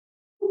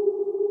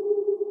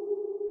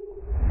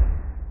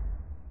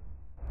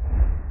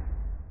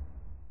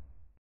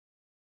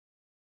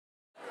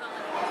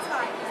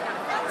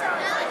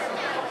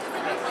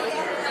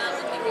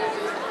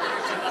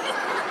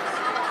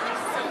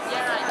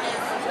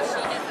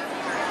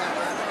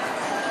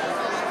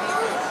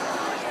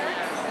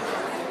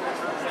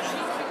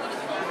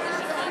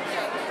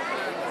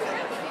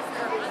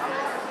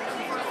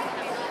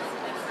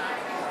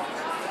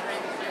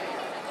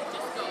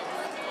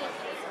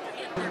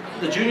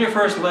The Junior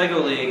First LEGO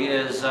League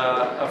is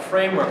a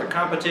framework, a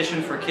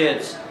competition for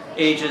kids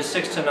ages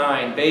 6 to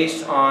 9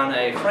 based on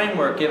a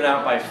framework given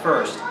out by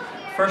FIRST.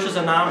 FIRST is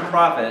a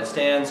non-profit. It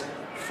stands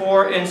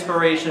for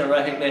Inspiration and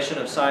Recognition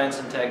of Science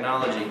and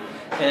Technology.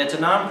 And it's a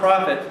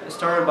non-profit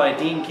started by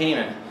Dean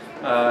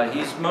Kamen.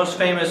 He's most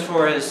famous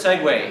for his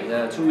Segway,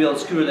 the two-wheeled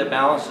scooter that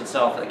balanced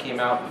itself that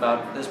came out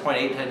about at this point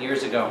 8-10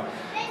 years ago.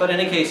 But in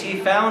any case, he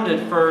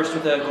founded FIRST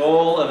with the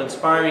goal of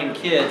inspiring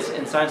kids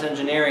in science and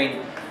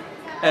engineering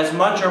as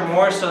much or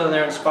more so than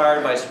they're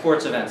inspired by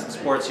sports events and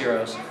sports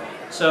heroes.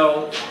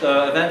 So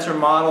the events are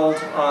modeled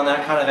on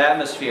that kind of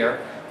atmosphere.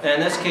 And in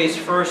this case,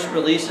 FIRST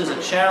releases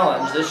a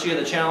challenge. This year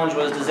the challenge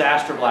was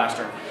Disaster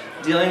Blaster,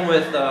 dealing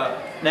with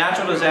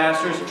natural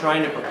disasters,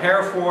 trying to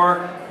prepare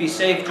for, be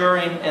safe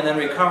during, and then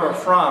recover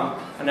from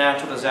a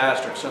natural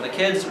disaster. So the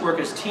kids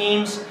work as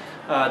teams,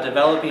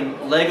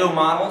 developing Lego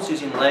models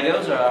using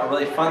Legos, a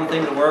really fun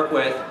thing to work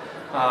with.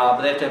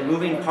 But they have to have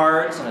moving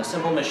parts and a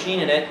simple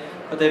machine in it.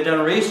 But they've done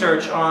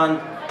research on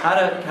how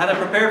to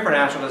prepare for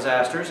natural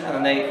disasters, and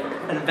then they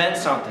invent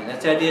something.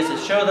 That's the idea, is to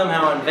show them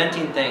how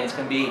inventing things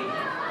can be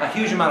a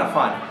huge amount of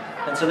fun.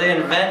 And so they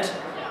invent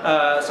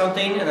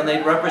something, and then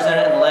they represent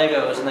it in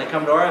Legos, and they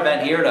come to our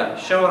event here to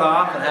show it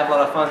off and have a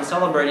lot of fun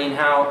celebrating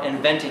how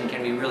inventing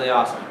can be really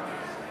awesome.